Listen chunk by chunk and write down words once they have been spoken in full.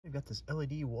We got this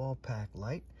LED wall pack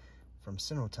light from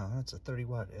CINOTON. It's a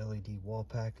 30-watt LED wall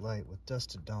pack light with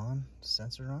Dusk-to-Dawn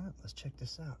sensor on it. Let's check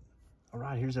this out. All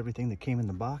right, here's everything that came in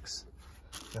the box.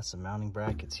 Got some mounting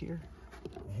brackets here.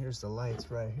 And here's the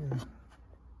lights right here.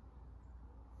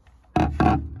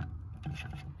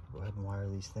 Go ahead and wire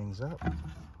these things up.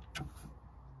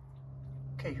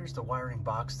 Okay, here's the wiring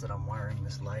box that I'm wiring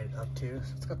this light up to.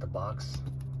 So it's got the box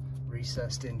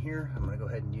recessed in here. I'm gonna go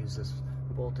ahead and use this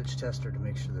voltage tester to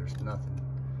make sure there's nothing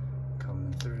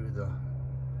coming through the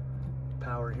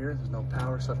power here. There's no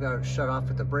power, so I've got it shut off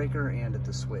at the breaker and at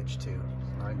the switch too.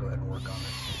 So I can go ahead and work on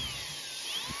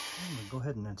it. I'm gonna go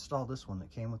ahead and install this one that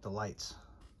came with the lights.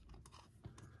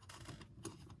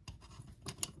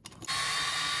 I'm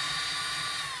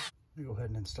gonna go ahead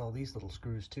and install these little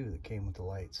screws too that came with the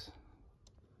lights.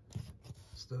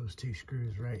 It's those two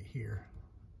screws right here.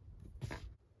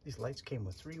 These lights came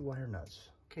with 3 wire nuts.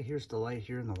 Okay, here's the light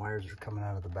here, and the wires are coming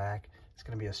out of the back. It's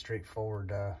gonna be a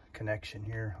straightforward connection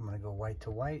here. I'm gonna go white to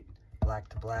white, black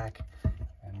to black,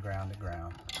 and ground to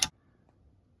ground.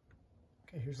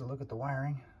 Okay, here's a look at the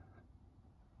wiring.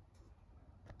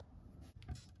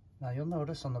 Now you'll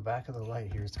notice on the back of the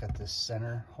light here, it's got this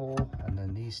center hole and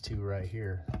then these two right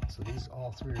here. So these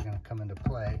all 3 are gonna come into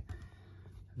play,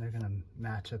 and they're gonna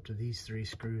match up to these 3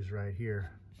 screws right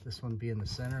here. This one be in the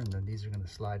center, and then these are gonna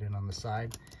slide in on the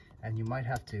side. And you might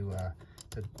have to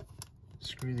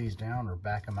screw these down or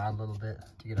back them out a little bit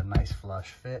to get a nice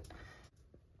flush fit.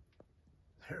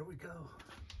 There we go.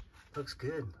 Looks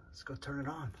good. Let's go turn it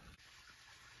on.